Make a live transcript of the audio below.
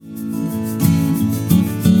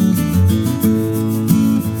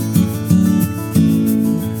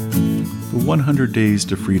100 Days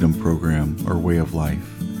to Freedom program, or way of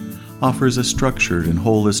life, offers a structured and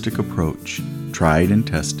holistic approach, tried and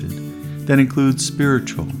tested, that includes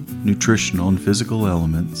spiritual, nutritional, and physical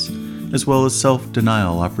elements, as well as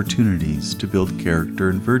self-denial opportunities to build character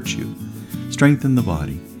and virtue, strengthen the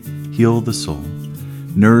body, heal the soul,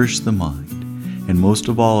 nourish the mind, and most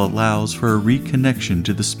of all allows for a reconnection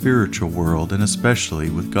to the spiritual world and especially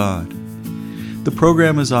with God. The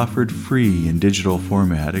program is offered free in digital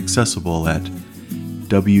format, accessible at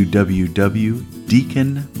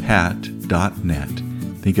www.deaconpat.net.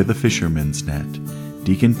 Think of the fisherman's net,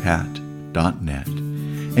 deaconpat.net.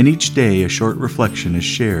 And each day a short reflection is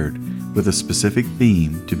shared with a specific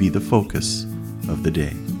theme to be the focus of the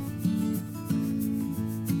day.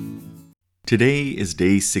 Today is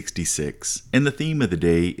day 66, and the theme of the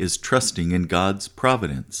day is trusting in God's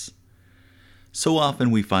providence. So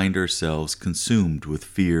often we find ourselves consumed with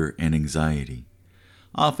fear and anxiety.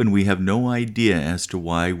 Often we have no idea as to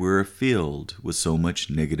why we're filled with so much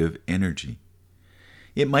negative energy.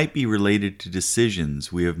 It might be related to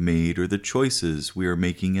decisions we have made or the choices we are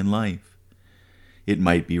making in life. It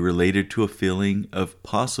might be related to a feeling of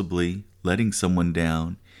possibly letting someone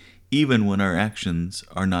down, even when our actions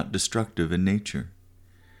are not destructive in nature.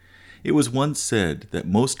 It was once said that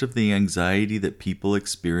most of the anxiety that people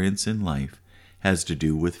experience in life has to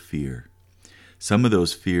do with fear. Some of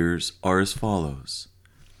those fears are as follows: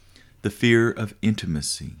 the fear of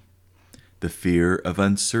intimacy, the fear of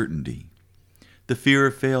uncertainty, the fear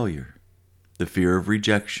of failure, the fear of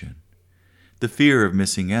rejection, the fear of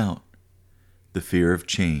missing out, the fear of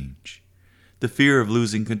change, the fear of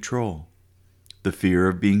losing control, the fear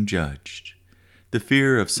of being judged, the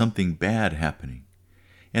fear of something bad happening,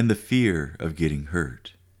 and the fear of getting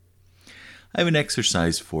hurt. I have an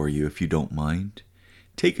exercise for you if you don't mind.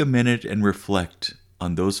 Take a minute and reflect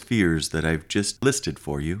on those fears that I've just listed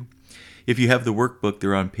for you. If you have the workbook,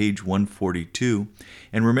 they're on page 142.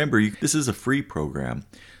 And remember, this is a free program,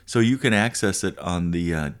 so you can access it on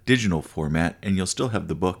the digital format, and you'll still have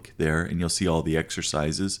the book there, and you'll see all the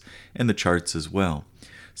exercises and the charts as well.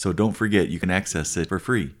 So don't forget, you can access it for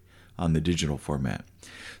free on the digital format.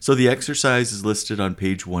 So the exercise is listed on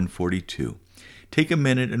page 142. Take a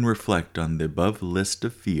minute and reflect on the above list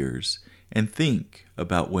of fears and think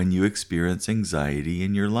about when you experience anxiety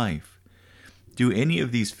in your life. Do any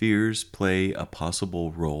of these fears play a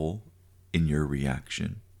possible role in your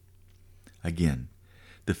reaction? Again,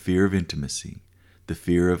 the fear of intimacy, the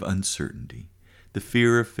fear of uncertainty, the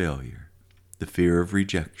fear of failure, the fear of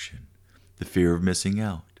rejection, the fear of missing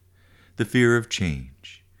out, the fear of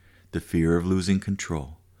change, the fear of losing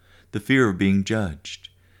control, the fear of being judged,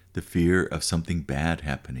 the fear of something bad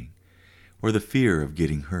happening, or the fear of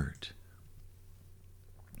getting hurt.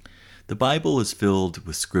 The Bible is filled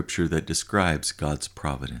with scripture that describes God's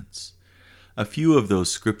providence. A few of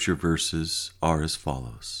those scripture verses are as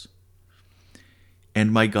follows: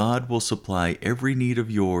 "And my God will supply every need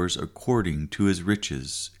of yours according to his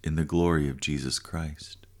riches in the glory of Jesus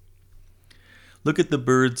Christ. Look at the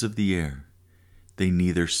birds of the air. They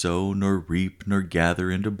neither sow nor reap nor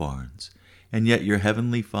gather into barns, and yet your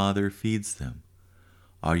heavenly Father feeds them.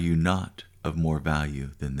 Are you not of more value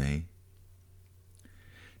than they?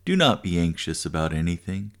 Do not be anxious about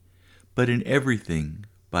anything, but in everything,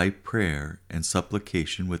 by prayer and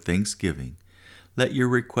supplication with thanksgiving, let your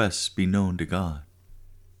requests be known to God.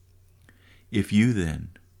 If you then,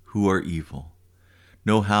 who are evil,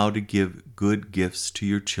 know how to give good gifts to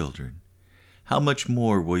your children, how much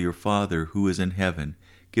more will your Father who is in heaven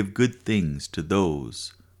give good things to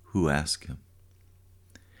those who ask him?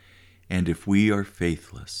 And if we are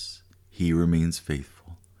faithless, he remains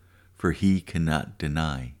faithful, for he cannot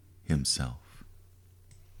deny himself."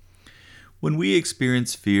 When we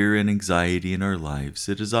experience fear and anxiety in our lives,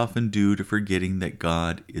 it is often due to forgetting that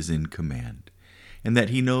God is in command, and that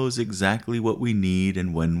he knows exactly what we need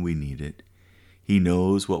and when we need it. He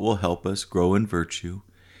knows what will help us grow in virtue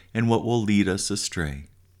and what will lead us astray.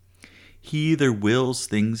 He either wills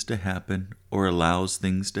things to happen or allows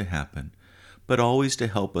things to happen, but always to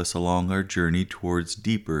help us along our journey towards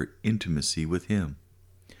deeper intimacy with him.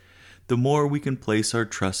 The more we can place our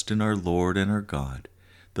trust in our Lord and our God,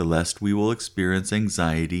 the less we will experience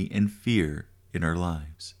anxiety and fear in our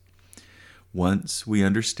lives. Once we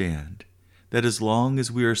understand that as long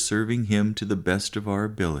as we are serving him to the best of our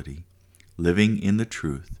ability, living in the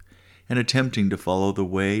truth, and attempting to follow the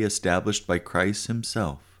way established by Christ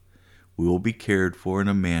himself, we will be cared for in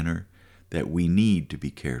a manner that we need to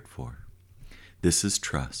be cared for. This is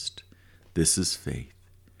trust. This is faith.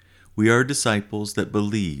 We are disciples that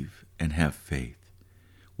believe and have faith.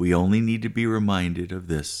 We only need to be reminded of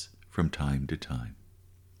this from time to time.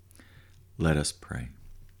 Let us pray.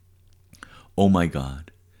 O my God,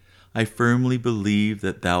 I firmly believe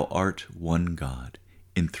that thou art one God,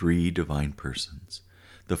 in three divine persons,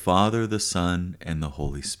 the Father, the Son, and the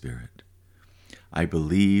Holy Spirit. I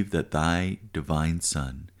believe that thy divine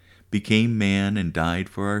Son became man and died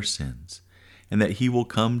for our sins, and that he will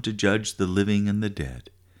come to judge the living and the dead.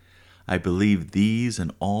 I believe these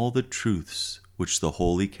and all the truths which the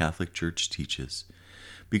Holy Catholic Church teaches,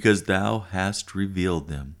 because thou hast revealed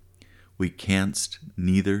them. We canst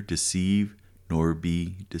neither deceive nor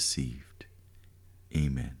be deceived.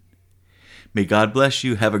 Amen. May God bless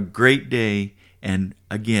you. Have a great day. And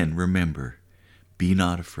again, remember, be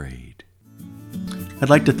not afraid.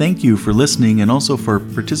 I'd like to thank you for listening and also for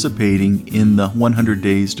participating in the 100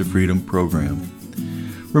 Days to Freedom program.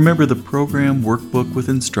 Remember, the program workbook with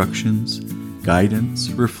instructions,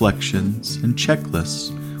 guidance, reflections, and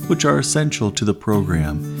checklists, which are essential to the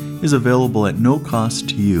program, is available at no cost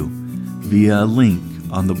to you via a link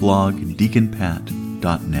on the blog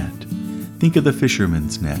deaconpat.net. Think of the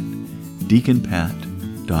fisherman's net,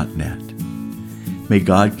 deaconpat.net. May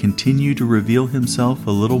God continue to reveal himself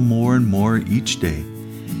a little more and more each day,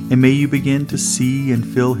 and may you begin to see and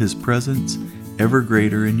feel his presence ever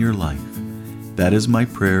greater in your life. That is my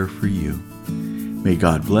prayer for you. May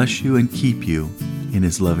God bless you and keep you in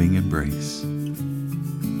his loving embrace.